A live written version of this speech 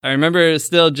I remember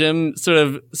still Jim sort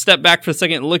of stepped back for a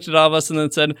second, looked at all of us, and then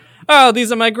said, "Oh,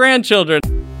 these are my grandchildren."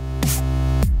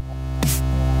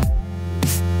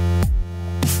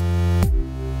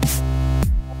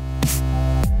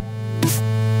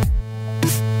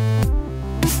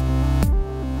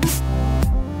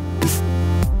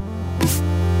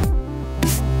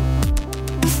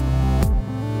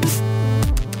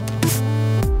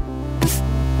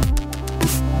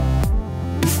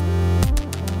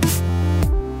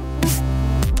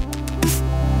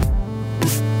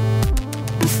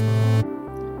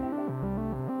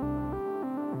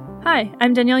 Hi,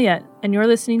 I'm Danielle Yett, and you're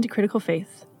listening to Critical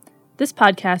Faith. This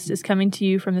podcast is coming to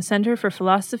you from the Center for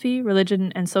Philosophy,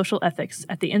 Religion, and Social Ethics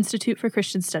at the Institute for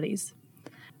Christian Studies.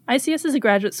 ICS is a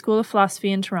graduate school of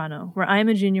philosophy in Toronto, where I am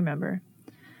a junior member.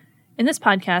 In this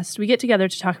podcast, we get together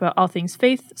to talk about all things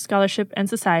faith, scholarship, and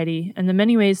society, and the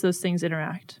many ways those things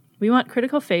interact. We want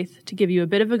Critical Faith to give you a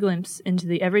bit of a glimpse into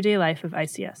the everyday life of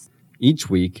ICS.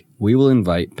 Each week, we will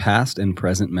invite past and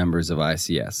present members of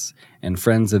ICS and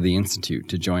friends of the Institute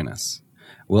to join us.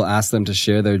 We'll ask them to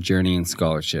share their journey in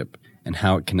scholarship and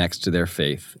how it connects to their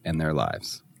faith and their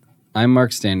lives. I'm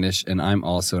Mark Standish, and I'm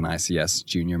also an ICS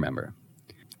junior member.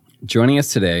 Joining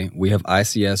us today, we have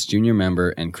ICS junior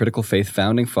member and Critical Faith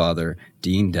founding father,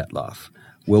 Dean Detloff.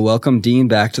 We'll welcome Dean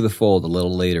back to the fold a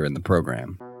little later in the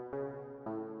program.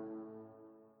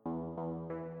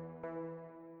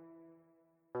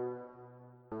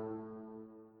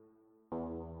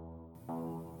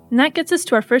 And that gets us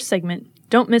to our first segment,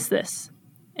 Don't Miss This.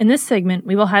 In this segment,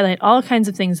 we will highlight all kinds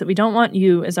of things that we don't want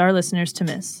you, as our listeners, to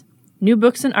miss. New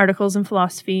books and articles in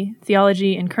philosophy,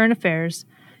 theology, and current affairs,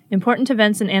 important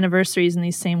events and anniversaries in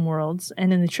these same worlds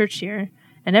and in the church year,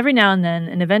 and every now and then,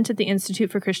 an event at the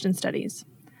Institute for Christian Studies.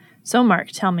 So, Mark,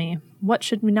 tell me, what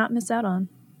should we not miss out on?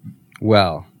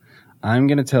 Well, I'm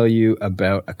going to tell you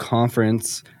about a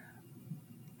conference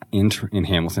in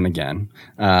Hamilton again.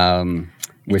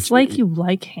 It's like you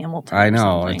like Hamilton. I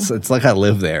know. It's like I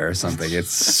live there or something.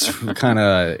 It's kind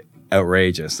of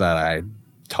outrageous that I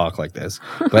talk like this.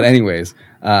 But anyways,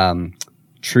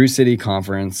 True City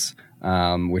Conference,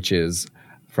 which is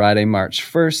Friday, March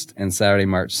 1st and Saturday,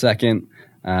 March 2nd.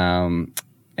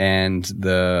 And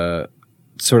the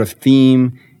sort of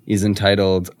theme is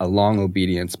entitled A Long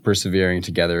Obedience, Persevering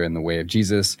Together in the Way of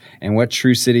Jesus. And what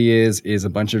True City is a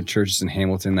bunch of churches in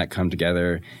Hamilton that come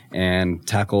together and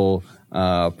tackle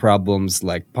problems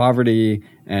like poverty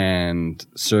and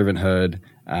servanthood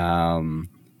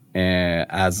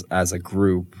as a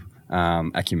group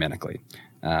ecumenically.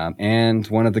 And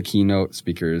one of the keynote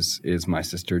speakers is my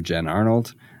sister, Jen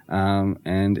Arnold,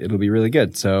 and it'll be really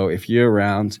good. So if you're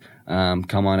around,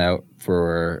 come on out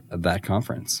for that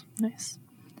conference. Nice.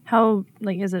 How,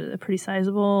 is it a pretty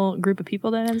sizable group of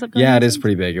people that ends up going? Yeah, it is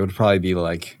pretty big. It would probably be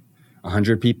like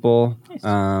 100 people. Nice.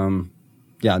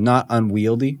 Not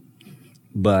unwieldy,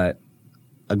 but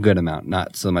a good amount.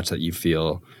 Not so much that you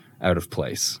feel out of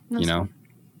place, That's Yeah.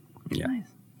 Nice.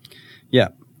 Yeah.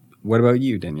 What about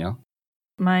you, Danielle?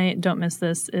 My don't miss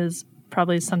this is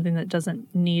probably something that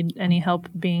doesn't need any help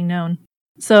being known.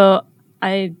 So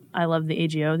I love the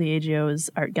AGO. The AGO is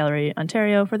Art Gallery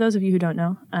Ontario, for those of you who don't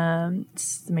know.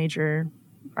 It's the major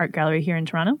art gallery here in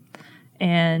Toronto.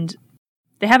 And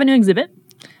they have a new exhibit.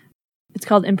 It's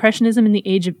called Impressionism in the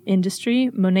Age of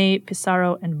Industry, Monet,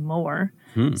 Pissarro, and More.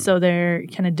 So they're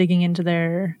kind of digging into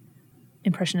their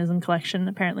Impressionism collection.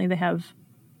 Apparently they have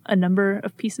a number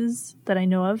of pieces that I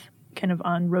know of kind of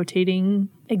on rotating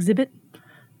exhibit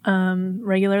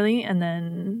regularly, and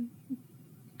then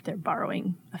they're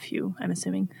borrowing a few, I'm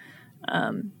assuming.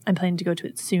 I'm planning to go to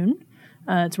it soon.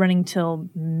 It's running till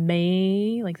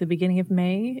May, like the beginning of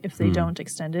May. If they don't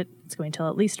extend it, it's going till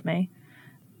at least May.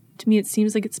 To me, it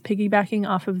seems like it's piggybacking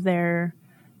off of their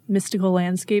Mystical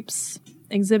Landscapes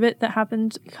exhibit that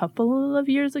happened a couple of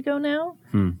years ago now,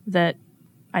 that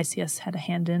ICS had a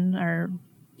hand in. Our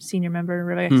senior member,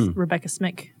 Rebecca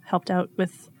Smick, helped out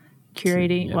with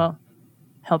curating,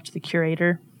 helped the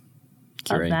curator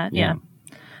of that. Yeah.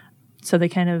 So they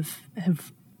kind of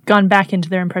have gone back into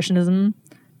their Impressionism,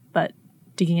 but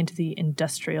digging into the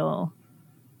industrial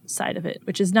side of it,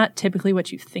 which is not typically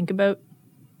what you think about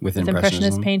with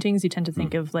Impressionist paintings. You tend to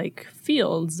think of like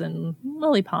fields and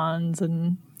lily ponds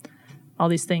and all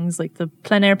these things, like the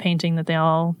plein air painting that they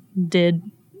all did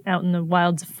out in the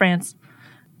wilds of France.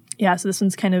 Yeah, so this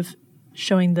one's kind of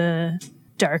showing the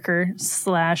darker /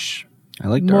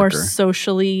 more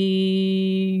socially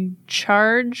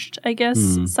charged, I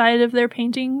guess, side of their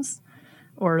paintings,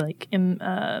 or like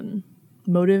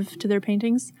motive to their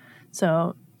paintings.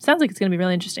 So sounds like it's going to be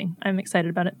really interesting. I'm excited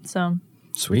about it. So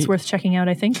sweet. It's worth checking out,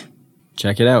 I think.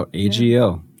 Check it out,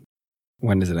 AGO.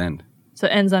 When does it end? So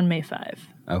it ends on May 5.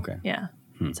 Okay. Yeah.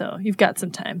 So you've got some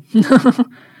time.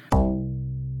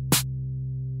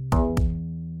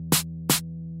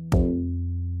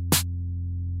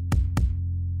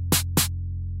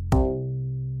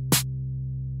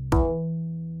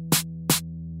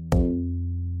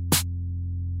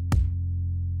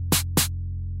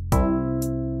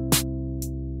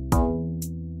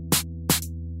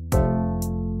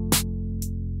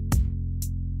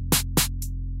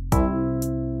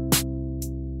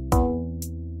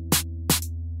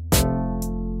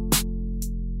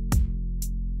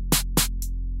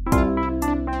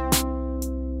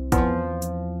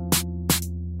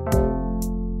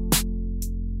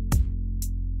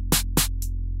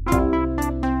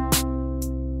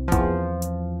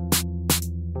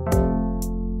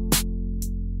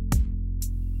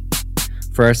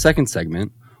 For our second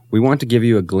segment, we want to give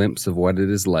you a glimpse of what it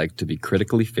is like to be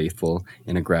critically faithful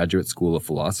in a graduate school of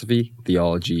philosophy,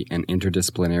 theology, and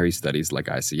interdisciplinary studies like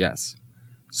ICS.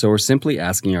 So we're simply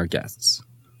asking our guests,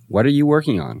 what are you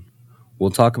working on?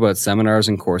 We'll talk about seminars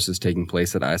and courses taking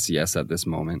place at ICS at this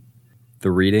moment,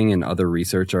 the reading and other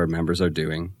research our members are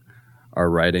doing, our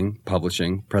writing,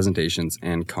 publishing, presentations,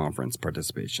 and conference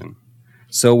participation.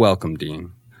 So welcome,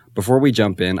 Dean. Before we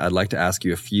jump in, I'd like to ask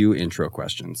you a few intro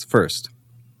questions. First,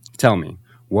 tell me,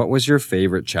 what was your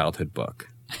favorite childhood book?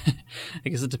 I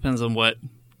guess it depends on what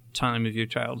time of your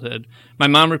childhood. My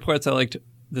mom reports I liked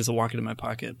There's a Walk in My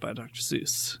Pocket by Dr.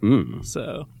 Seuss.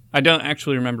 So I don't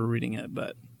actually remember reading it,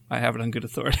 but I have it on good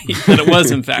authority that it was,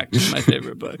 in fact, my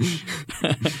favorite book.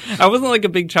 I wasn't like a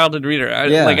big childhood reader. I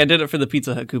did it for the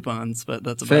Pizza Hut coupons, but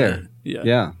that's about it.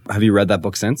 Yeah. Have you read that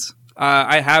book since?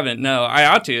 I haven't. No, I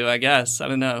ought to, I guess. I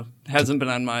don't know. It hasn't been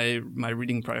on my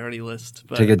reading priority list.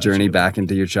 But take a journey back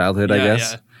into your childhood, I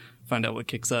guess. Yeah. Find out what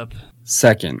kicks up.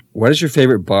 Second, what is your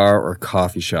favorite bar or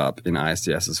coffee shop in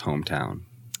ICS's hometown?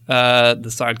 The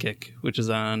Sidekick, which is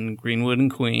on Greenwood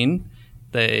and Queen.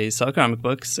 They sell comic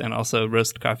books and also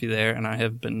roast coffee there, and I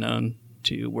have been known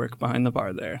to work behind the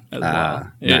bar there as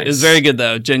well. Nice. It's very good,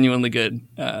 though. Genuinely good.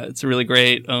 It's really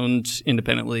great, owned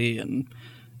independently, and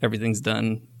everything's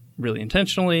done really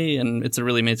intentionally, and it's a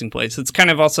really amazing place. It's kind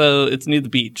of also, it's near the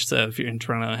beach, so if you're in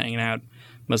Toronto hanging out,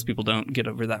 most people don't get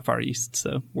over that far east,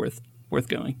 so worth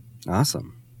going.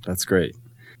 Awesome. That's great.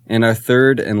 And our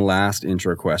third and last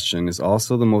intro question is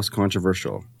also the most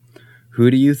controversial.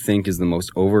 Who do you think is the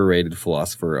most overrated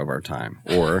philosopher of our time?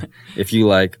 Or, if you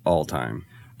like, all time?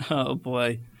 Oh,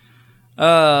 boy.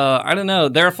 I don't know.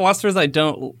 There are philosophers I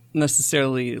don't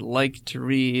necessarily like to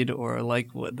read or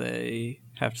like what they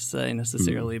have to say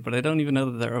necessarily, but I don't even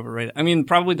know that they're overrated. I mean,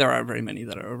 probably there are very many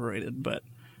that are overrated, but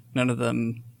none of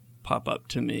them pop up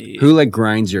to me. Who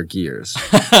grinds your gears?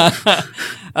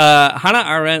 Hannah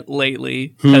Arendt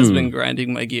lately has been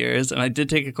grinding my gears, and I did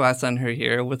take a class on her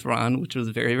here with Ron, which was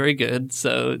very, very good,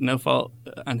 so no fault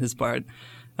on his part.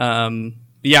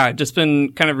 I've just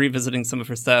been kind of revisiting some of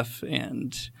her stuff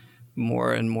and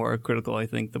more critical, I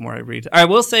think, the more I read. I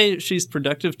will say she's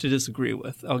productive to disagree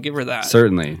with. I'll give her that.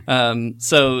 Certainly.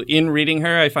 So in reading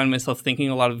her, I find myself thinking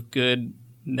a lot of good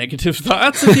negative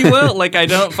thoughts, if you will. I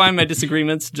don't find my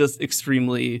disagreements just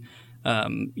extremely,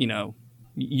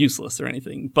 useless or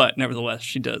anything. But nevertheless,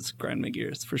 she does grind my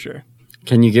gears for sure.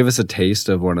 Can you give us a taste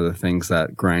of one of the things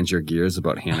that grinds your gears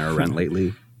about Hannah Arendt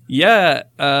lately? Yeah.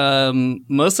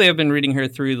 Mostly I've been reading her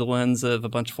through the lens of a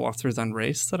bunch of philosophers on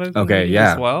race that I've been reading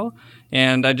as well.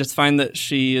 And I just find that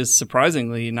she is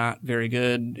surprisingly not very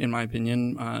good, in my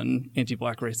opinion, on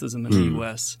anti-Black racism in the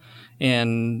U.S.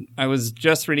 And I was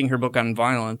just reading her book on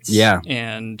violence. Yeah.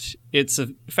 And it's a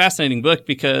fascinating book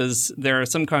because there are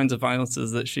some kinds of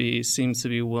violences that she seems to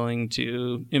be willing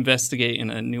to investigate in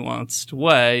a nuanced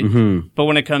way. Mm-hmm. But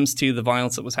when it comes to the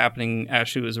violence that was happening as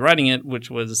she was writing it, which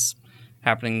was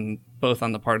happening both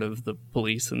on the part of the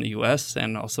police in the U.S.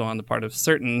 and also on the part of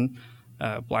certain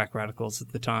Black radicals at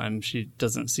the time, she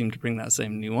doesn't seem to bring that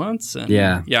same nuance. And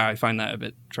I find that a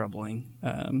bit troubling.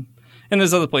 And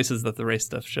there's other places that the race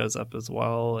stuff shows up as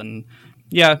well. And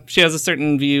she has a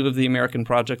certain view of the American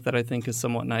project that I think is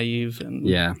somewhat naive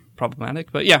and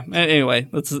problematic. But anyway,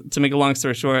 to make a long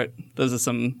story short, those are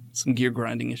some gear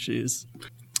grinding issues.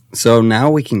 So now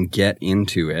we can get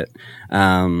into it.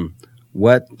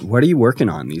 What are you working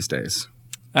on these days?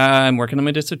 I'm working on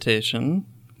my dissertation.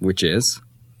 Which is?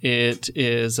 It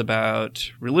is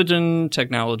about religion,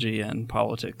 technology, and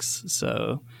politics.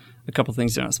 So a couple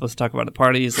things you're not supposed to talk about at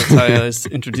parties. That's how I always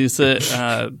introduce it.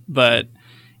 But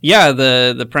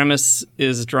the premise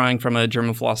is drawing from a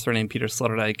German philosopher named Peter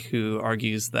Sloterdijk, who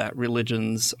argues that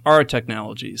religions are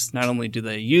technologies. Not only do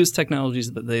they use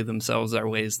technologies, but they themselves are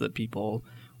ways that people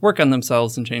work on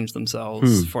themselves and change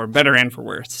themselves for better and for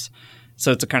worse.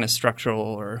 So it's a kind of structural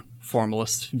or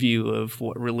formalist view of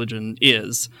what religion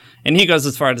is. And he goes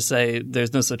as far to say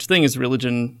there's no such thing as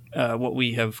religion. What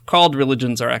we have called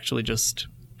religions are actually just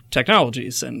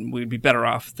technologies, and we'd be better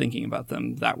off thinking about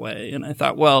them that way. And I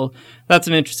thought, well, that's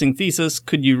an interesting thesis.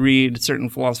 Could you read certain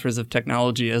philosophers of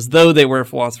technology as though they were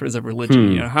philosophers of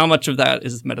religion? You know, how much of that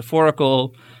is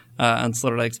metaphorical on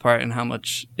Sloterdijk's part, and how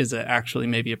much is it actually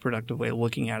maybe a productive way of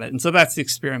looking at it? And so that's the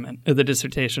experiment of the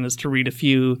dissertation, is to read a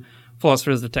few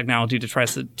philosophers of technology to try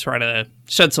to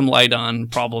shed some light on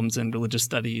problems in religious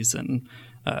studies and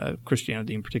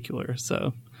Christianity in particular.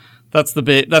 So that's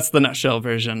the nutshell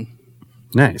version.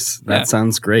 Nice. That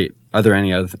sounds great. Are there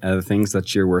any other things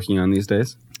that you're working on these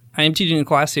days? I am teaching a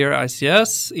class here at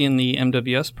ICS in the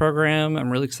MWS program.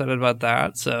 I'm really excited about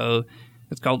that. So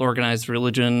it's called Organized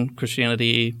Religion,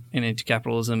 Christianity, and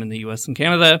Anti-Capitalism in the U.S. and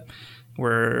Canada.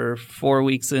 We're 4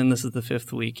 weeks in. This is the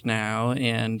 5th week now.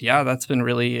 And yeah, that's been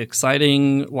really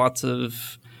exciting. Lots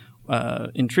of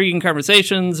intriguing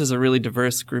conversations. There's a really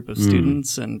diverse group of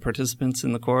students and participants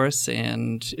in the course.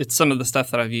 And it's some of the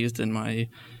stuff that I've used in my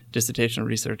dissertation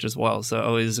research as well. So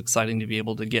always exciting to be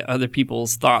able to get other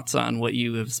people's thoughts on what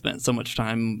you have spent so much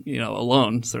time,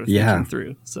 alone sort of thinking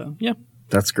through. So, yeah.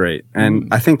 That's great. And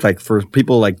I think like for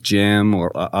people like Jim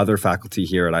or other faculty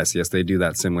here at ICS, they do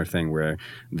that similar thing where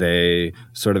they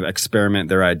sort of experiment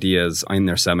their ideas in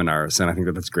their seminars. And I think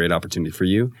that that's a great opportunity for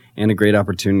you and a great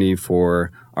opportunity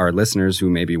for our listeners who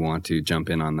maybe want to jump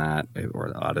in on that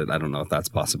or audit. I don't know if that's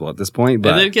possible at this point.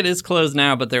 But I think it is closed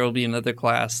now, but there will be another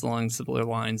class along similar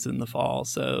lines in the fall.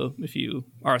 So if you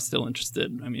are still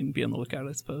interested, be on the lookout,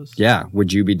 I suppose. Yeah.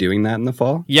 Would you be doing that in the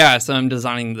fall? Yeah. So I'm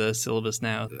designing the syllabus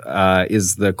now.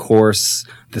 Is the course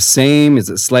the same? Is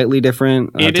it slightly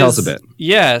different? Tell us a bit.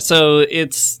 Yeah. So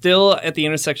it's still at the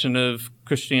intersection of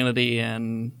Christianity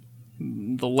and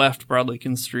the left broadly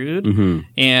construed.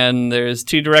 And there's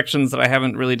two directions that I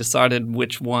haven't really decided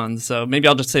which one. So maybe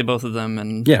I'll just say both of them,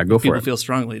 and go for it. People feel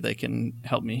strongly they can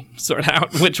help me sort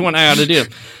out which one I ought to do.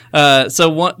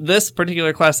 This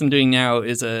particular class I'm doing now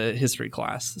is a history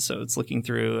class. So it's looking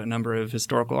through a number of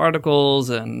historical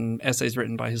articles and essays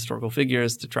written by historical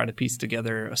figures to try to piece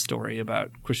together a story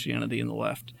about Christianity and the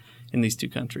left in these two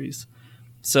countries.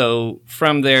 So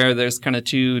from there's kind of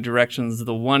two directions.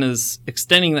 The one is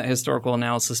extending that historical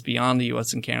analysis beyond the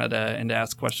U.S. and Canada and to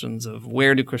ask questions of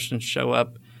where do Christians show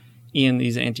up in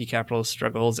these anti-capitalist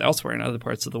struggles elsewhere in other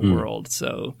parts of the world.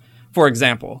 So, for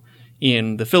example,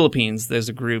 in the Philippines, there's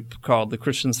a group called the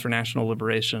Christians for National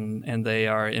Liberation, and they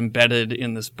are embedded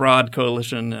in this broad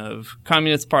coalition of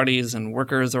communist parties and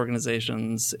workers'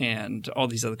 organizations and all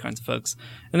these other kinds of folks.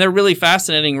 And they're really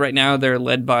fascinating. Right now, they're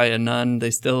led by a nun.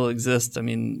 They still exist.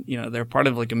 They're part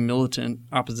of like a militant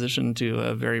opposition to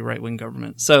a very right-wing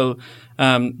government. So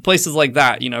places like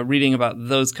that, reading about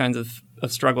those kinds of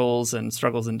struggles and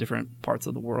struggles in different parts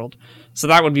of the world. So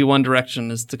that would be one direction,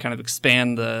 is to kind of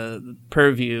expand the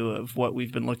purview of what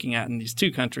we've been looking at in these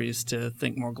two countries to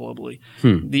think more globally.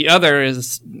 The other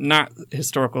is not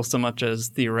historical so much as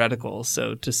theoretical.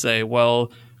 So to say,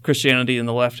 well, Christianity and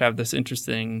the left have this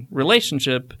interesting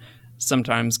relationship,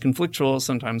 sometimes conflictual,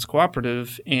 sometimes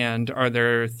cooperative, and are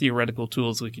there theoretical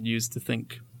tools we could use to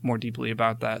think more deeply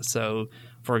about that? So,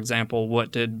 for example,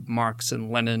 what did Marx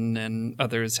and Lenin and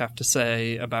others have to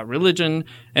say about religion?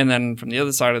 And then from the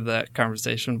other side of that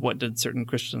conversation, what did certain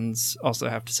Christians also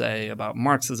have to say about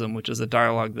Marxism, which is a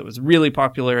dialogue that was really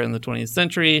popular in the 20th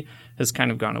century, has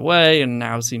kind of gone away, and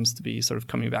now seems to be sort of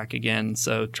coming back again.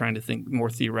 So trying to think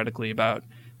more theoretically about,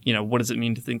 what does it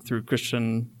mean to think through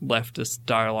Christian leftist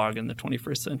dialogue in the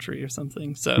 21st century or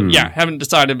something? So, haven't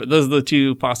decided, but those are the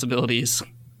two possibilities.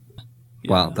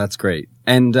 Wow, that's great.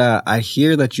 And I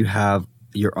hear that you have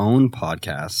your own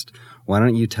podcast. Why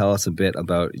don't you tell us a bit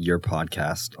about your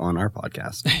podcast on our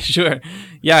podcast? Sure.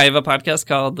 Yeah, I have a podcast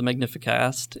called The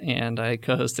Magnificast, and I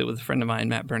co-host it with a friend of mine,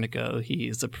 Matt Bernico.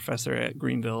 He's a professor at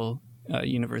Greenville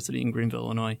University in Greenville,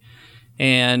 Illinois.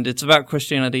 And it's about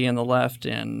Christianity and the left,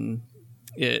 and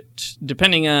it,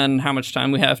 depending on how much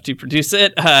time we have to produce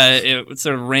it, it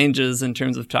sort of ranges in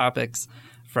terms of topics,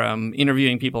 from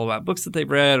interviewing people about books that they've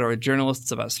read or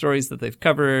journalists about stories that they've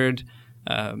covered,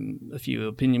 a few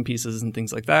opinion pieces and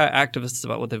things like that, activists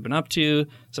about what they've been up to.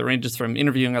 So it ranges from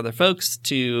interviewing other folks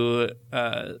to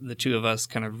the two of us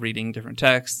kind of reading different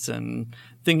texts and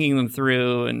thinking them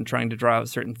through and trying to draw out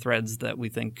certain threads that we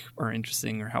think are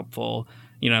interesting or helpful.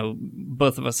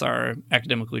 Both of us are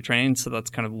academically trained, so that's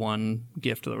kind of one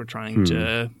gift that we're trying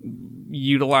to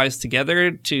utilize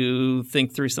together to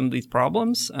think through some of these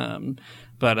problems.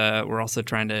 but we're also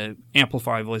trying to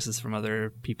amplify voices from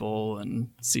other people and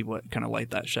see what kind of light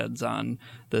that sheds on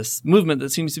this movement that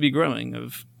seems to be growing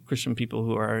of Christian people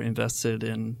who are invested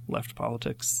in left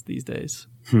politics these days.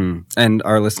 And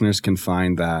our listeners can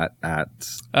find that at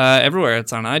everywhere.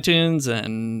 It's on iTunes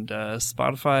and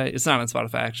Spotify. It's not on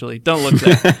Spotify, actually. Don't look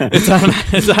there. It's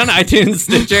on iTunes,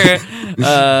 Stitcher.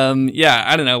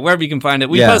 I don't know, wherever you can find it.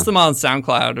 We post them all on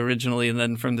SoundCloud originally, and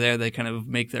then from there they kind of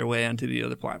make their way onto the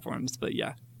other platforms. But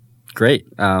yeah. Great.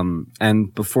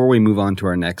 And before we move on to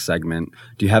our next segment,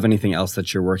 do you have anything else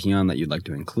that you're working on that you'd like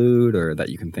to include or that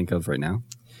you can think of right now?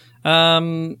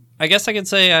 I guess I could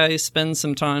say I spend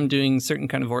some time doing certain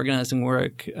kind of organizing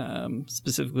work,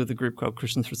 specifically with a group called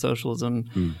Christians for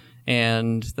Socialism.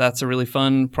 And that's a really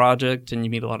fun project, and you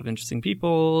meet a lot of interesting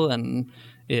people, and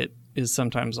it is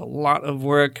sometimes a lot of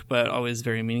work, but always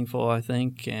very meaningful, I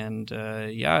think. And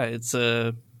it's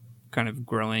a kind of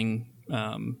growing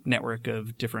network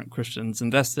of different Christians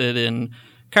invested in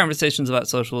conversations about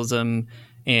socialism.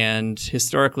 And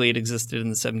historically, it existed in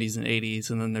the 70s and 80s.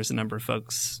 And then there's a number of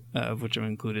folks, of which I'm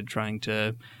included, trying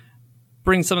to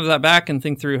bring some of that back and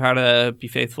think through how to be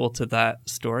faithful to that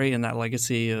story and that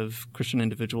legacy of Christian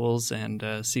individuals and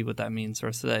see what that means for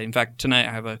us today. In fact, tonight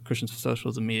I have a Christians for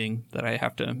Socialism meeting that I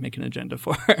have to make an agenda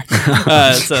for.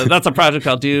 So that's a project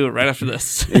I'll do right after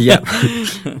this. Yeah.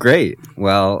 Great.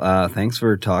 Well, thanks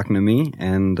for talking to me,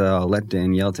 and I'll let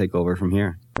Danielle take over from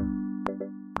here.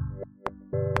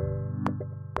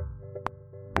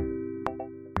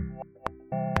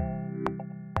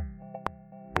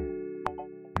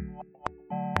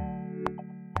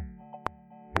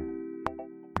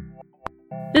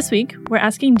 This week, we're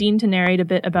asking Dean to narrate a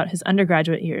bit about his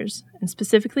undergraduate years, and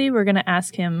specifically, we're going to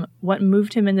ask him what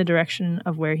moved him in the direction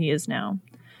of where he is now.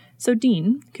 So,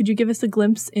 Dean, could you give us a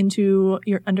glimpse into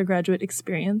your undergraduate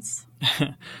experience?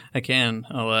 I can.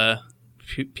 I'll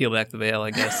peel back the veil, I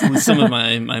guess. Some of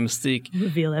my mystique.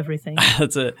 Reveal everything.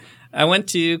 That's it. I went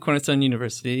to Cornerstone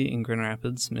University in Grand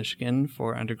Rapids, Michigan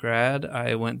for undergrad.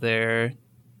 I went there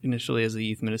initially as a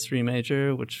youth ministry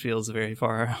major, which feels very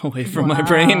far away from my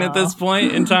brain at this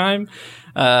point in time.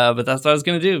 But that's what I was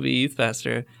going to do, be a youth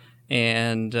pastor.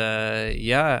 And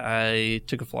I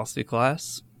took a philosophy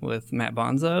class with Matt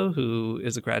Bonzo, who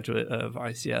is a graduate of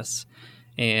ICS.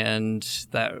 And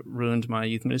that ruined my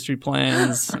youth ministry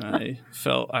plans. I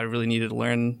felt I really needed to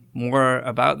learn more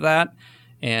about that.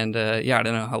 And I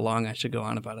don't know how long I should go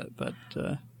on about it. But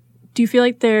do you feel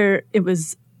like it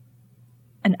was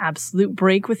an absolute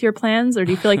break with your plans, or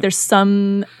do you feel like there's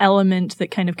some element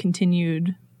that kind of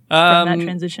continued from that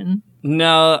transition?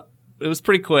 No, it was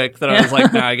pretty quick that I was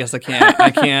like, no, I guess I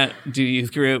can't do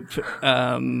youth group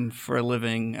for a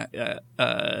living.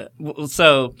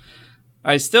 So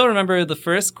I still remember the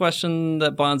first question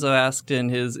that Bonzo asked in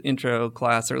his intro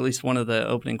class, or at least one of the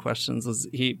opening questions, was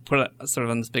he put it sort of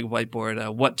on this big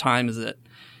whiteboard, what time is it?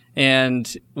 And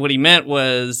what he meant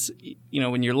was,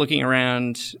 when you're looking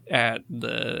around at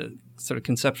the sort of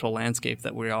conceptual landscape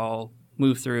that we all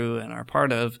move through and are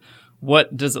part of,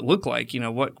 what does it look like?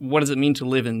 What does it mean to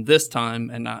live in this time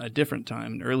and not a different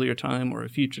time, an earlier time or a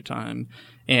future time?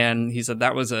 And he said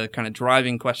that was a kind of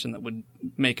driving question that would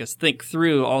make us think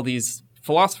through all these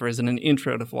philosophers in an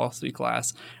intro to philosophy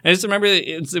class. And I just remember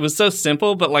it was so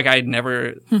simple, but like I'd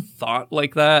never thought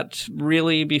like that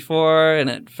really before, and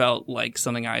it felt like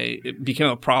it became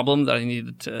a problem that I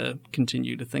needed to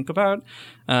continue to think about.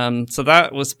 So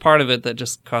that was part of it that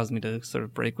just caused me to sort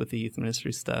of break with the youth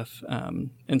ministry stuff.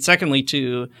 And secondly,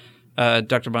 too,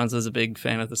 Dr. Bonzo is a big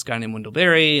fan of this guy named Wendell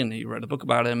Berry, and he wrote a book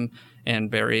about him. And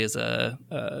Berry is a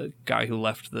guy who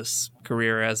left this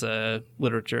career as a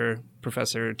literature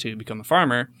professor to become a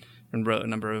farmer and wrote a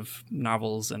number of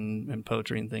novels and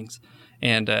poetry and things.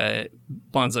 And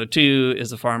Bonzo, too,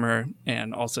 is a farmer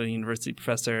and also a university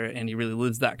professor, and he really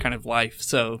lives that kind of life.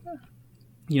 So,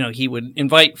 he would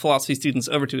invite philosophy students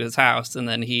over to his house, and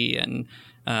then he and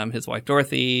his wife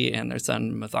Dorothy and their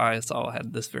son Matthias all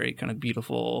had this very kind of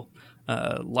beautiful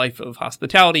life of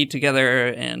hospitality together.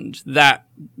 And that,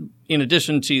 in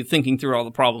addition to thinking through all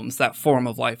the problems, that form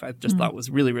of life I just thought was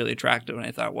really, really attractive. And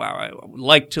I thought, wow, I would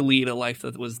like to lead a life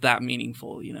that was that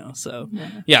meaningful, So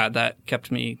that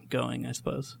kept me going, I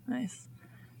suppose. Nice.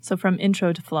 So from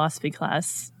intro to philosophy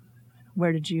class,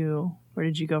 where did you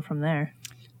go from there?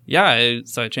 Yeah,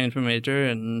 so I changed my major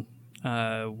and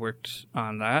worked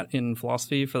on that in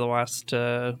philosophy for the last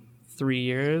 3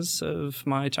 years of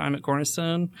my time at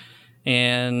Cornerstone.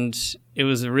 And it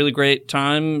was a really great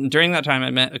time. During that time, I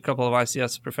met a couple of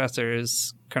ICS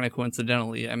professors. Kind of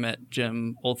coincidentally, I met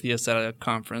Jim Olthius at a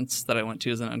conference that I went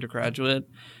to as an undergraduate.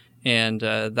 And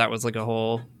that was like a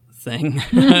whole thing.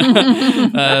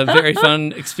 Very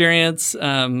fun experience.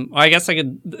 I guess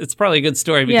it's probably a good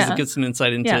story because it gives some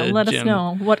insight into let Jim. us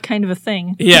know what kind of a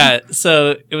thing. Yeah,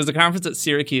 so it was a conference at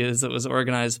Syracuse that was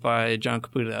organized by John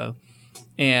Caputo.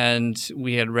 And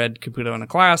we had read Caputo in a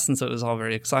class, and so it was all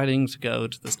very exciting to go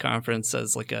to this conference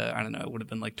as like I don't know, it would have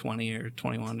been like 20 or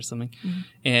 21 or something. Mm-hmm.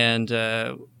 And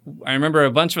I remember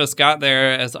a bunch of us got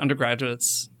there as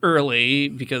undergraduates early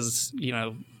because,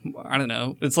 I don't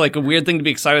know, it's like a weird thing to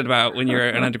be excited about when you're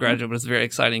an undergraduate, but it's very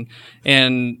exciting.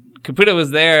 And Caputo was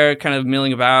there kind of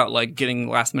milling about, like getting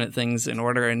last minute things in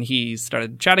order. And he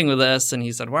started chatting with us and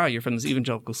he said, wow, you're from this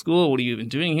evangelical school. What are you even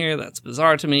doing here? That's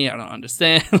bizarre to me. I don't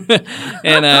understand.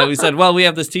 And we said, well, we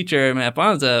have this teacher, Matt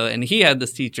Bonzo, and he had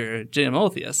this teacher, Jim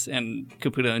Olthius. And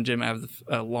Caputo and Jim have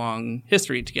a long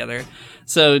history together.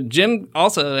 So Jim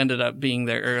also ended up being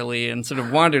there early and sort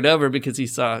of wandered over because he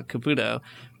saw Caputo.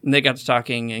 And they got to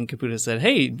talking, and Caputo said,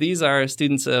 hey, these are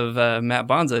students of Matt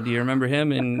Bonzo. Do you remember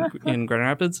him in Grand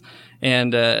Rapids?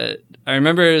 And I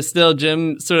remember still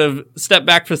Jim sort of stepped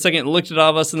back for a second and looked at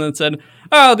all of us and then said,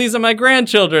 oh, these are my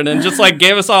grandchildren, and just like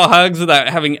gave us all hugs without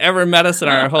having ever met us in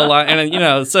our whole life.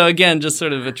 And, so again, just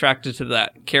sort of attracted to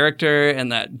that character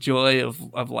and that joy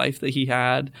of life that he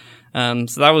had.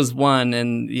 So that was one.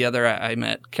 And the other, I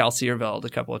met Cal Searveld a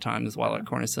couple of times while at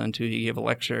Cornerstone, too. He gave a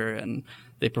lecture, and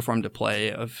they performed a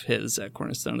play of his at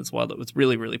Cornerstone as well that was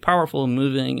really, really powerful and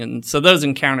moving. And so those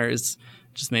encounters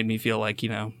just made me feel like,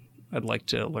 I'd like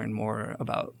to learn more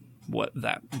about what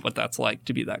that's like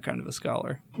to be that kind of a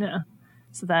scholar. Yeah.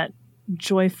 So that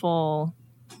joyful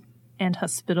and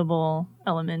hospitable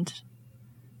element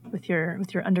with your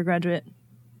undergraduate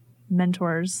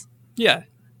mentors. Yeah.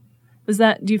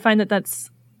 Do you find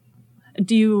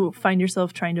do you find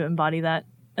yourself trying to embody that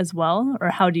as well? Or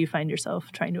how do you find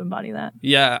yourself trying to embody that?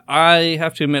 Yeah, I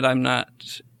have to admit I'm not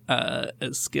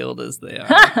as skilled as they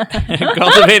are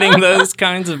cultivating those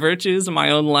kinds of virtues in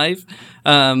my own life.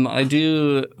 I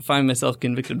do find myself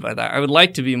convicted by that. I would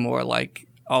like to be more like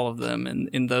all of them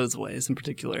in those ways in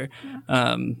particular.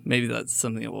 Maybe that's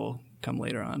something that will come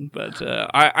later on. But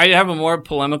I have a more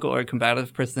polemical or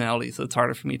combative personality, so it's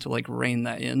harder for me to like rein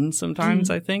that in sometimes,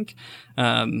 I think.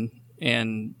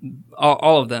 And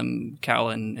all of them, Cal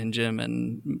and Jim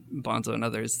and Bonzo and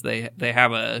others, they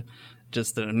have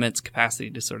just an immense capacity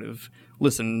to sort of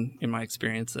listen, in my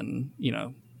experience, and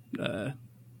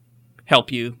help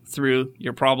you through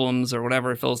your problems or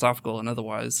whatever, philosophical and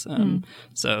otherwise.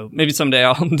 So maybe someday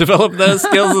I'll develop those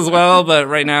skills as well. But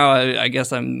right now, I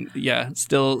guess I'm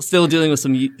still dealing with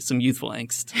some youthful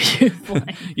angst.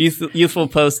 Youthful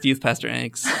post-youth pastor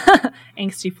angst.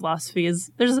 Angsty philosophy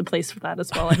there's a place for that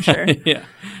as well, I'm sure. Yeah.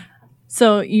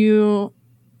 So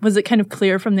was it kind of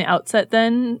clear from the outset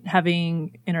then,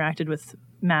 having interacted with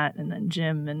Matt and then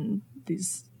Jim and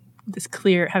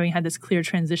having had this clear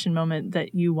transition moment,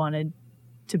 that you wanted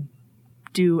to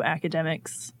do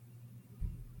academics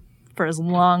for as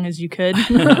long as you could?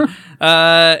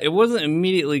 It wasn't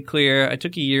immediately clear. I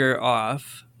took a year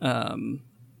off.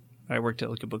 I worked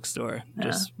at like a bookstore,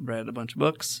 just read a bunch of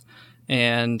books,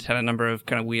 and had a number of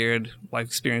kind of weird life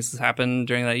experiences happen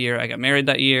during that year. I got married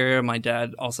that year. My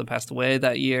dad also passed away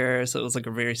that year. So it was like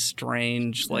a very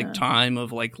strange time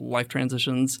of like life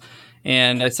transitions.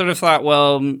 And I sort of thought,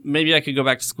 well, maybe I could go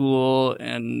back to school,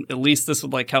 and at least this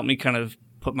would like help me kind of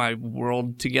put my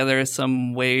world together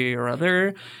some way or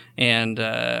other. And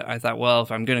I thought, well,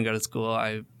 if I'm going to go to school,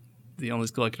 the only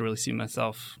school I could really see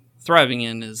myself thriving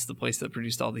in is the place that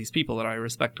produced all these people that I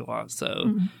respect a lot.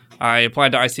 So I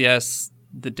applied to ICS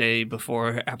the day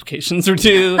before applications were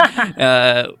due,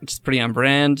 which is pretty on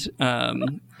brand.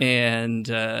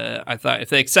 And I thought, if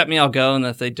they accept me, I'll go. And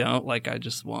if they don't, I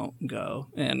just won't go.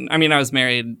 And I mean, I was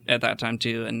married at that time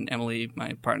too. And Emily,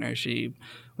 my partner, she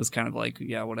was kind of like,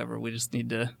 yeah, whatever. We just need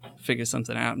to figure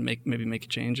something out and maybe make a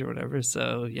change or whatever.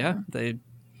 So yeah, they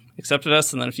accepted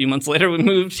us. And then a few months later, we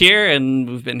moved here, and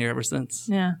we've been here ever since.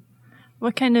 Yeah.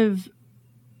 What kind of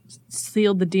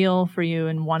sealed the deal for you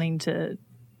in wanting to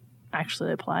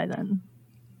actually apply then?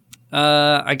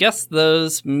 I guess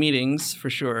those meetings,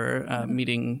 for sure,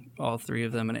 meeting all three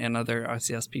of them and other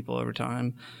ICS people over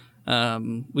time.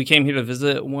 We came here to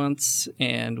visit once,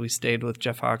 and we stayed with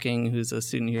Jeff Hawking, who's a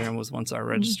student here and was once our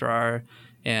registrar,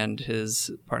 and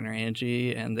his partner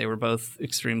Angie, and they were both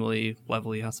extremely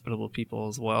lovely, hospitable people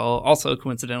as well. Also,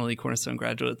 coincidentally, Cornerstone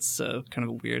graduates, so kind of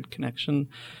a weird connection.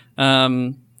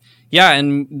 Yeah,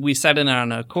 and we sat in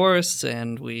on a course,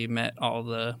 and we met all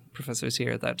the professors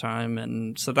here at that time,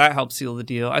 and so that helped seal the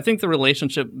deal. I think the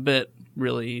relationship bit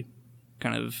really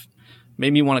kind of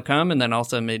made me want to come, and then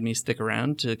also made me stick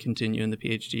around to continue in the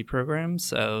PhD program.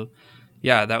 So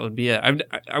yeah, that would be it.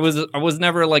 I was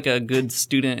never like a good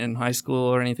student in high school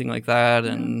or anything like that,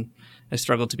 and I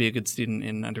struggled to be a good student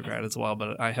in undergrad as well.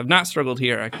 But I have not struggled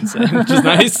here, I can say, which is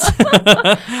nice.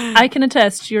 I can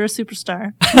attest, you're a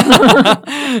superstar.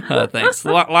 Thanks.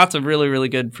 Lots of really, really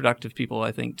good, productive people,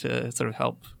 I think, to sort of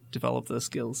help develop those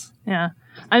skills. Yeah,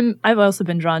 I've also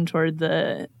been drawn toward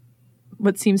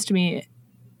what seems to me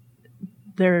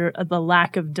the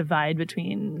lack of divide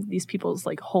between these people's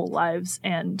like whole lives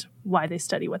and why they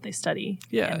study what they study.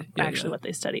 What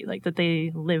they study, like that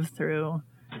they live through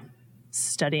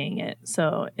studying it.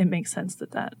 So it makes sense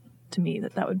that to me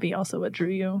that would be also what drew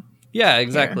you. Yeah,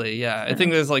 exactly. Yeah. I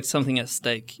think there's like something at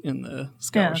stake in the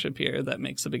scholarship here that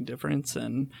makes a big difference.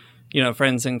 And,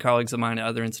 friends and colleagues of mine at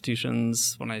other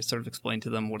institutions, when I sort of explain to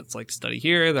them what it's like to study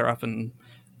here, they're often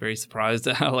very surprised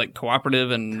at how like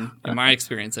cooperative and, in my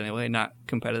experience anyway, not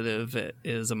competitive it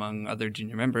is among other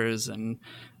junior members and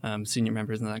senior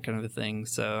members and that kind of a thing.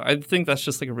 So I think that's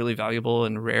just like a really valuable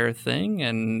and rare thing.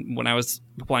 And when I was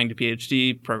applying to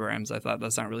PhD programs, I thought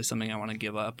that's not really something I want to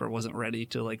give up or wasn't ready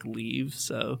to like leave.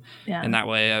 So in that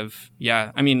way,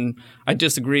 I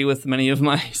disagree with many of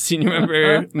my senior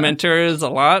member mentors a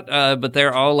lot, but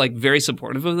they're all like very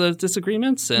supportive of those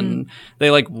disagreements. And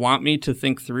they like want me to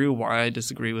think through why I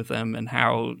disagree with them and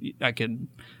how I could,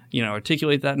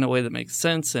 articulate that in a way that makes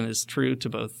sense and is true to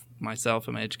both myself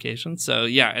and my education. So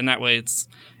in that way,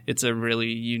 it's a really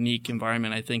unique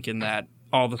environment, I think, in that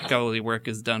all the scholarly work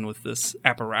is done with this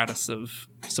apparatus of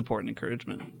support and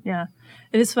encouragement. Yeah.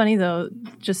 It is funny, though.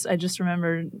 I just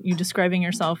remember you describing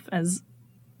yourself as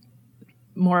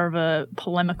more of a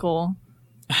polemical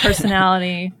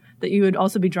personality that you would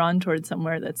also be drawn towards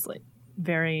somewhere that's like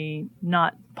very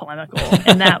not polemical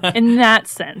in that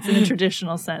sense, in a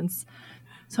traditional sense.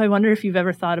 So I wonder if you've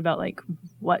ever thought about like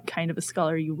what kind of a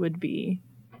scholar you would be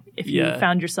if you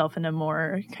found yourself in a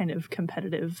more kind of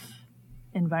competitive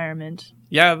environment.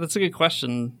 Yeah, that's a good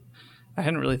question. I've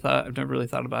never really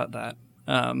thought about that.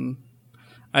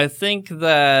 I think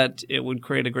that it would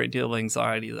create a great deal of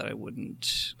anxiety that I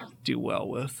wouldn't do well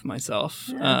with myself,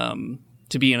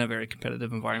 to be in a very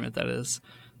competitive environment, that is.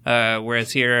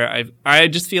 Whereas here, I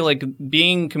just feel like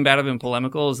being combative and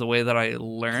polemical is the way that I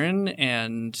learn,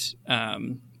 and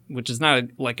which is not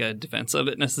like a defense of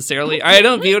it necessarily. I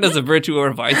don't view it as a virtue or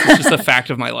a vice. It's just a fact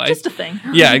of my life. Just a thing.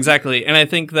 Yeah, exactly. And I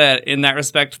think that in that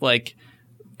respect, like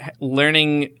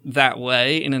learning that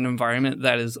way in an environment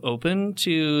that is open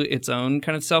to its own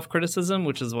kind of self-criticism,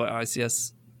 which is what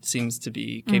ICS seems to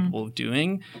be capable of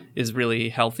doing, is really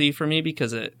healthy for me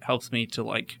because it helps me to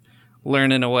like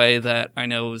learn in a way that I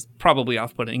know is probably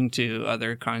off-putting to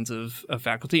other kinds of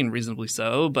faculty, and reasonably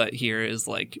so. But here is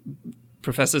like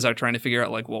professors are trying to figure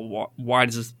out like, well, why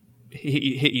does this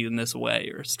hit you in this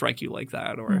way or strike you like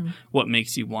that, or what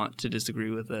makes you want to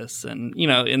disagree with this? And,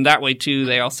 in that way too,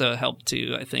 they also help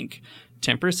to, I think,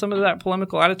 temper some of that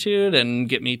polemical attitude and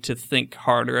get me to think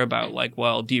harder about like,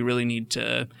 well, do you really need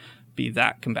to be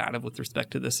that combative with respect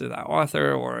to this or that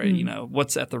author, or,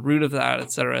 what's at the root of that,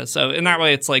 et cetera. So in that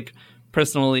way, it's like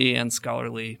personally and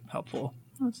scholarly helpful.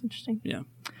 Oh, that's interesting. Yeah.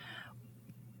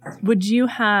 Would you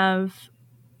have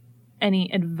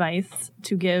any advice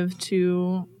to give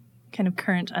to kind of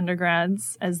current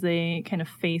undergrads as they kind of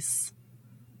face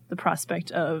the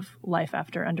prospect of life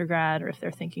after undergrad, or if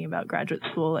they're thinking about graduate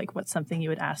school, like what's something you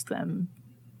would ask them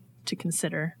to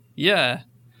consider? Yeah.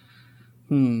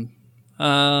 I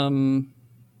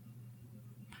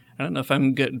don't know if I'm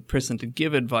a good person to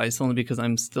give advice, only because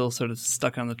I'm still sort of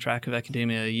stuck on the track of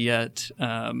academia yet.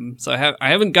 So I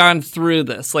haven't gone through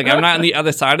this. Like, I'm not on the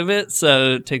other side of it,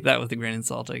 so take that with a grain of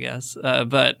salt, I guess.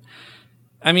 But,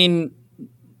 I mean,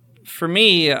 for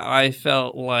me, I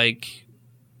felt like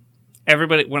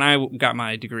everybody, when I got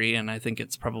my degree, and I think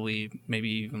it's probably maybe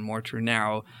even more true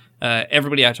now,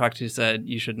 everybody I talked to said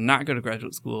you should not go to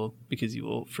graduate school because you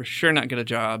will for sure not get a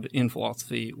job in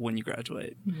philosophy when you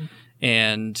graduate.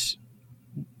 And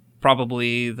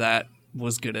probably that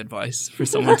was good advice for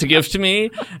someone to give to me.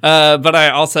 But I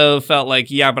also felt like,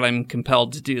 but I'm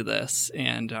compelled to do this,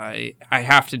 and I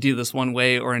have to do this one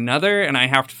way or another, and I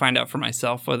have to find out for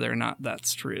myself whether or not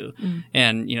that's true.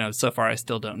 And, so far I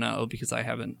still don't know because I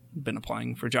haven't been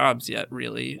applying for jobs yet,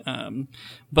 really.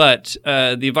 But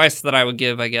the advice that I would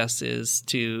give, I guess, is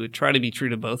to try to be true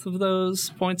to both of those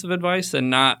points of advice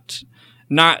and not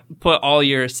put all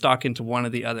your stock into one or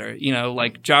the other.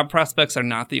 Like job prospects are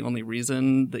not the only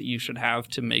reason that you should have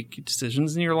to make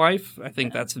decisions in your life. I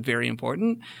think that's very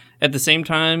important. At the same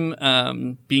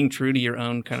time, being true to your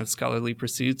own kind of scholarly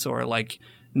pursuits, or like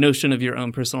notion of your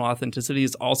own personal authenticity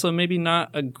is also maybe not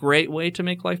a great way to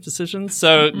make life decisions.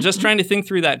 So just trying to think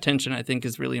through that tension, I think,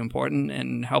 is really important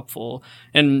and helpful.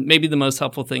 And maybe the most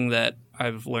helpful thing that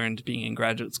I've learned being in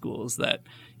graduate school is that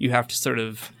you have to sort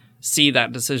of see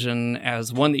that decision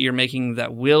as one that you're making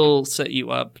that will set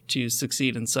you up to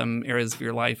succeed in some areas of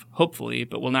your life, hopefully,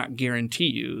 but will not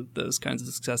guarantee you those kinds of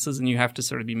successes. And you have to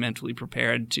sort of be mentally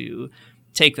prepared to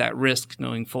take that risk,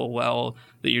 knowing full well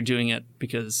that you're doing it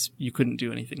because you couldn't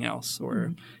do anything else,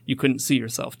 or you couldn't see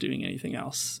yourself doing anything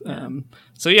else.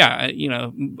 So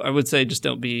I would say just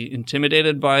don't be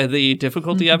intimidated by the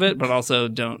difficulty of it, but also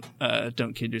don't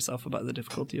kid yourself about the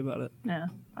difficulty about it. Yeah,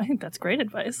 I think that's great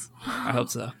advice. I hope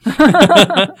so.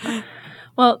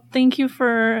 Well, thank you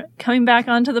for coming back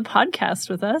onto the podcast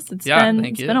with us. It's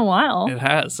been a while. It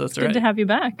has. That's right. Good to have you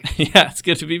back. Yeah, it's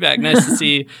good to be back. Nice to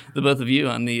see the both of you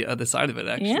on the other side of it,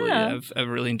 actually. Yeah. I've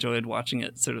really enjoyed watching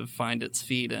it sort of find its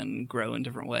feet and grow in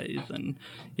different ways. And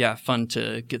yeah, fun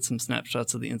to get some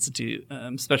snapshots of the Institute,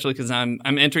 especially because I'm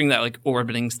entering that like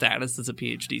orbiting status as a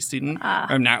PhD student.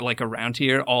 I'm not like around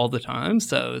here all the time.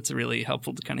 So it's really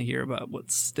helpful to kind of hear about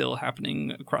what's still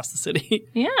happening across the city.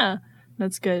 Yeah,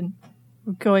 that's good.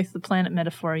 Going with the planet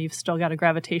metaphor, you've still got a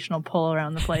gravitational pull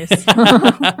around the place.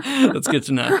 That's good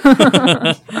to know.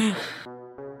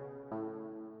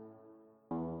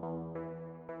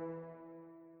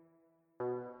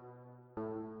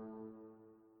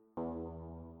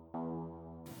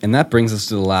 And that brings us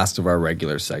to the last of our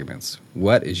regular segments.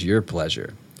 What is your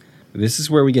pleasure? This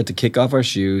is where we get to kick off our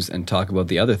shoes and talk about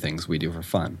the other things we do for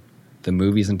fun. The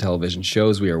movies and television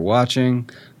shows we are watching,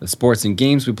 the sports and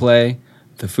games we play,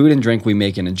 the food and drink we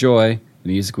make and enjoy, the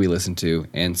music we listen to,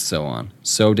 and so on.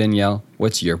 So, Danielle,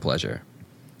 what's your pleasure?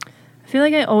 I feel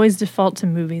like I always default to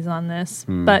movies on this,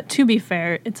 but to be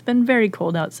fair, it's been very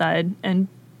cold outside, and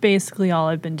basically all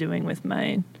I've been doing with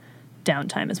my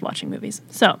downtime is watching movies.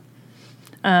 So,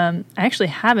 I actually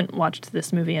haven't watched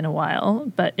this movie in a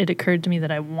while, but it occurred to me that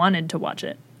I wanted to watch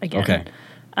it again. Okay.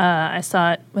 I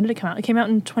saw it, when did it come out? It came out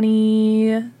in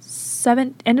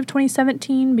end of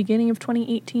 2017, beginning of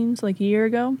 2018, so like a year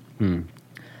ago.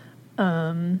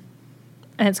 And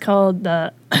it's called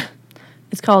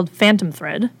Phantom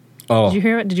Thread. Oh, did you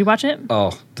hear it? Did you watch it?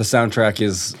 Oh, the soundtrack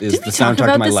is the Did we talk soundtrack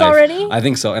about to my this life. already? I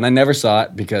think so, and I never saw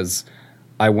it because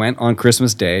I went on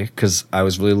Christmas Day because I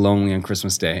was really lonely on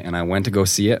Christmas Day, and I went to go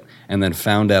see it, and then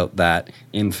found out that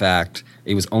in fact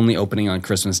it was only opening on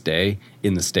Christmas Day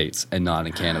in the States and not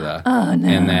in Canada. Oh no!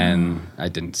 And then I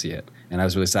didn't see it, and I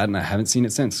was really sad, and I haven't seen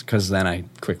it since because then I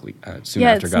quickly soon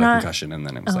after got a concussion, and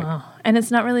then it was and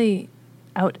it's not really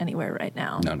out anywhere right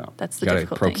now. No. That's the you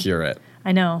difficult gotta procure it.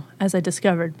 I know, as I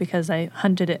discovered, because I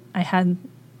hunted it. I had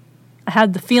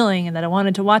the feeling that I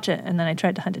wanted to watch it, and then I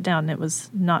tried to hunt it down, and it was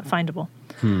not findable.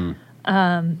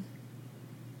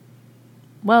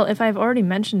 Well, if I've already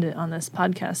mentioned it on this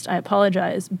podcast, I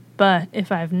apologize. But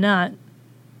if I've not,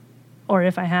 or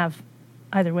if I have,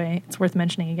 either way, it's worth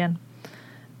mentioning again.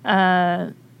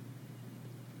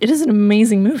 It is an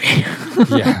amazing movie.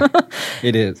 Yeah,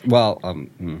 it is. Well,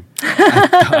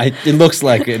 it looks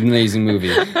like an amazing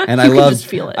movie, and I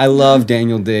love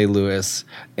Daniel Day-Lewis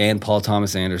and Paul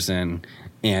Thomas Anderson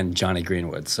and Johnny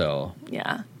Greenwood. So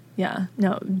yeah.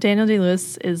 No, Daniel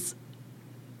Day-Lewis is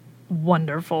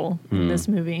wonderful in this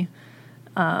movie,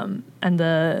 and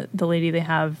the lady they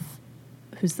have,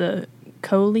 who's the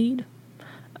co-lead,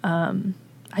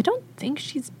 I don't think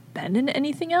she's been in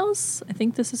anything else. I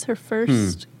think this is her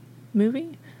first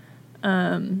movie.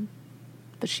 But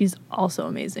she's also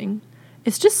amazing.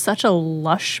 It's just such a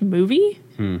lush movie.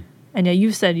 And yeah,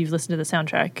 you've said you've listened to the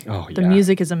soundtrack. Oh, yeah. The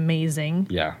music is amazing.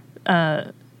 Yeah.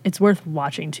 It's worth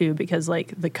watching too because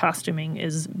like the costuming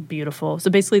is beautiful. So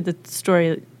basically the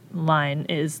storyline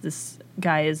is this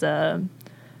guy is a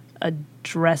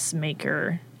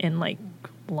dressmaker in like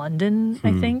London,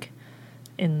 I think,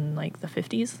 in like the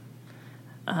 50s.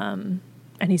 And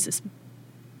he's this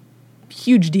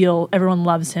huge deal. Everyone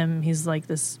loves him. He's like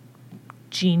this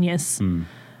genius.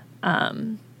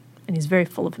 And he's very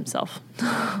full of himself.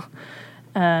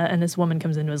 And this woman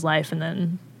comes into his life and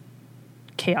then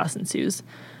chaos ensues.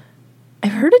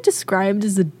 I've heard it described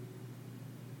as a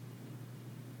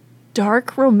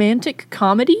dark romantic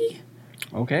comedy.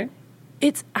 Okay.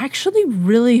 It's actually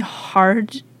really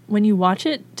hard when you watch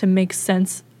it to make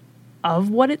sense of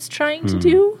what it's trying to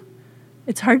do.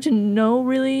 It's hard to know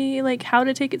really like how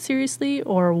to take it seriously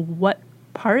or what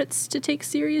parts to take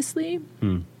seriously.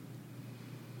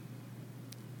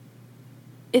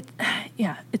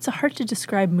 It's a hard to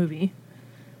describe movie.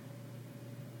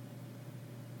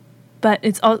 But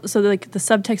it's also like the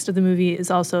subtext of the movie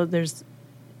is also there's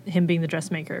him being the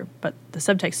dressmaker, but the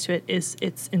subtext to it is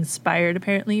it's inspired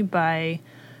apparently by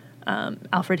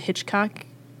Alfred Hitchcock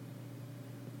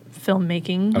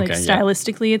filmmaking. Like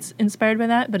stylistically, it's inspired by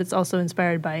that, but it's also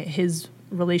inspired by his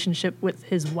relationship with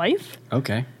his wife.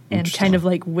 Okay. And kind of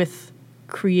like with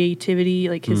creativity,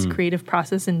 like his creative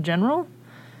process in general.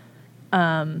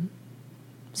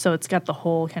 So it's got the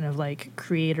whole kind of like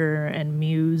creator and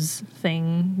muse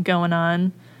thing going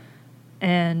on.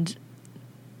 And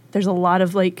there's a lot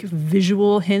of like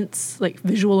visual hints, like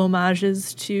visual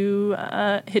homages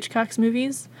to Hitchcock's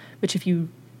movies, which if you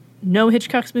know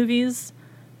Hitchcock's movies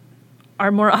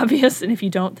are more obvious. And if you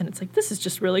don't, then it's like, this is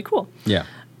just really cool. Yeah.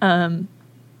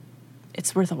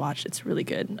 It's worth a watch. It's really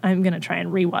good. I'm going to try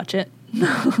and rewatch it.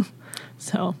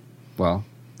 So. Well,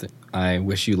 I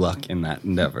wish you luck in that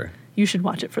endeavor. You should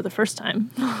watch it for the first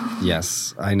time.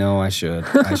 Yes, I know I should.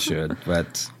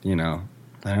 But, you know,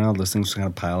 I don't know. Those things kind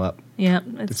of pile up. Yeah,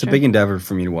 it's a big endeavor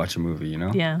for me to watch a movie, you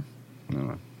know? Yeah. I don't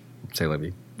know. Say,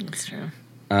 Libby. It's true.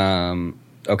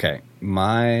 Okay.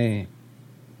 My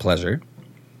pleasure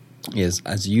is,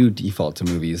 as you default to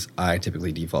movies, I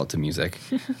typically default to music.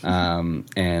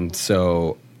 And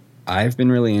so I've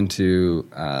been really into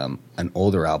an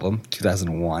older album,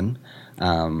 2001.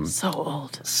 So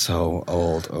old. So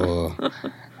old. Oh.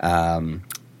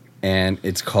 And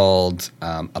it's called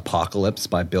Apocalypse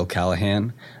by Bill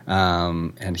Callahan.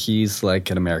 And he's like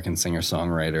an American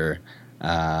singer-songwriter.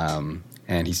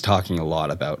 And he's talking a lot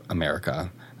about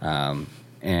America. And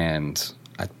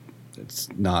it's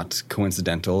not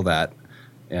coincidental that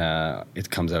it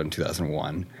comes out in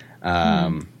 2001.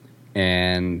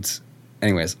 And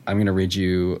anyways, I'm going to read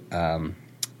you a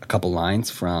couple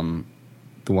lines from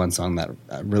the one song that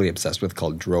I'm really obsessed with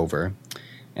called Drover.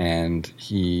 And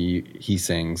he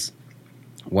sings,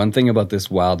 "One thing about this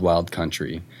wild, wild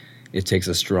country, it takes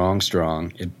a strong,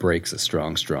 it breaks a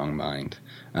strong, mind."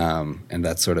 And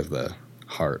that's sort of the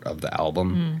heart of the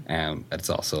album. And it's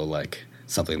also like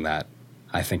something that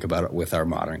I think about it with our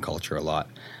modern culture a lot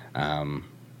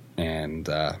and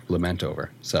lament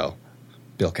over. So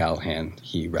Bill Callahan,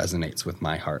 he resonates with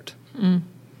my heart.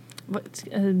 What's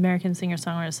an American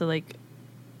singer-songwriter? So like,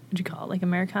 what'd you call it? Like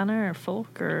Americana or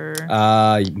folk or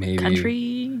maybe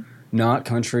country? Not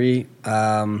country.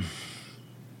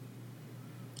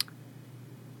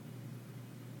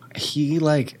 He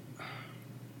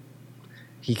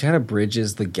kind of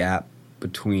bridges the gap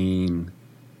between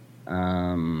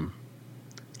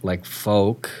like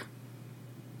folk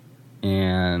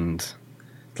and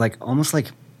like almost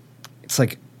like it's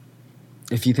like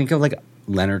if you think of like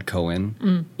Leonard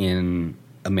Cohen in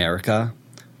America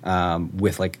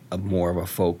with like a more of a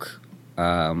folk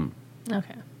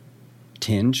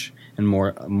tinge and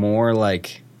more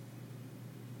like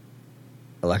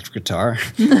electric guitar,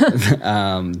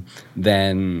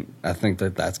 then I think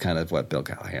that's kind of what Bill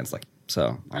Callahan's like.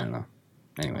 So I don't know.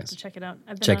 Anyways, I'll have to check it out.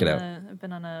 I've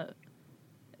been on a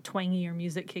twangier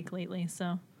music kick lately,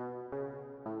 so.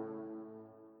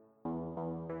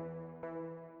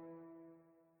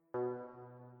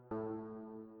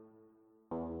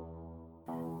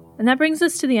 And that brings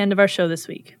us to the end of our show this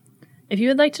week. If you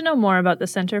would like to know more about the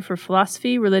Center for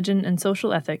Philosophy, Religion, and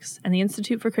Social Ethics and the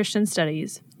Institute for Christian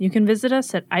Studies, you can visit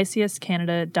us at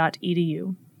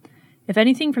icscanada.edu. If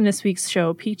anything from this week's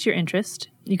show piqued your interest,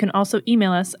 you can also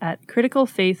email us at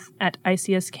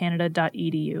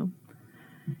criticalfaith@icscanada.edu.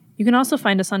 You can also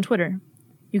find us on Twitter.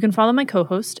 You can follow my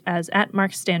co-host as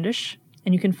 @MarkStandish,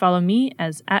 and you can follow me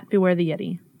as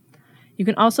 @BewareTheYeti. You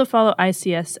can also follow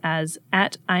ICS as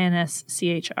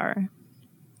 @INSCHR.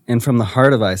 And from the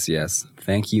heart of ICS,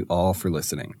 thank you all for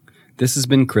listening. This has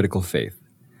been Critical Faith.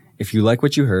 If you like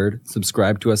what you heard,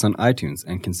 subscribe to us on iTunes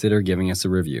and consider giving us a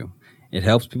review. It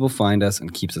helps people find us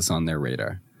and keeps us on their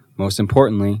radar. Most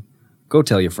importantly, go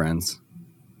tell your friends.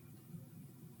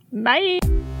 Bye!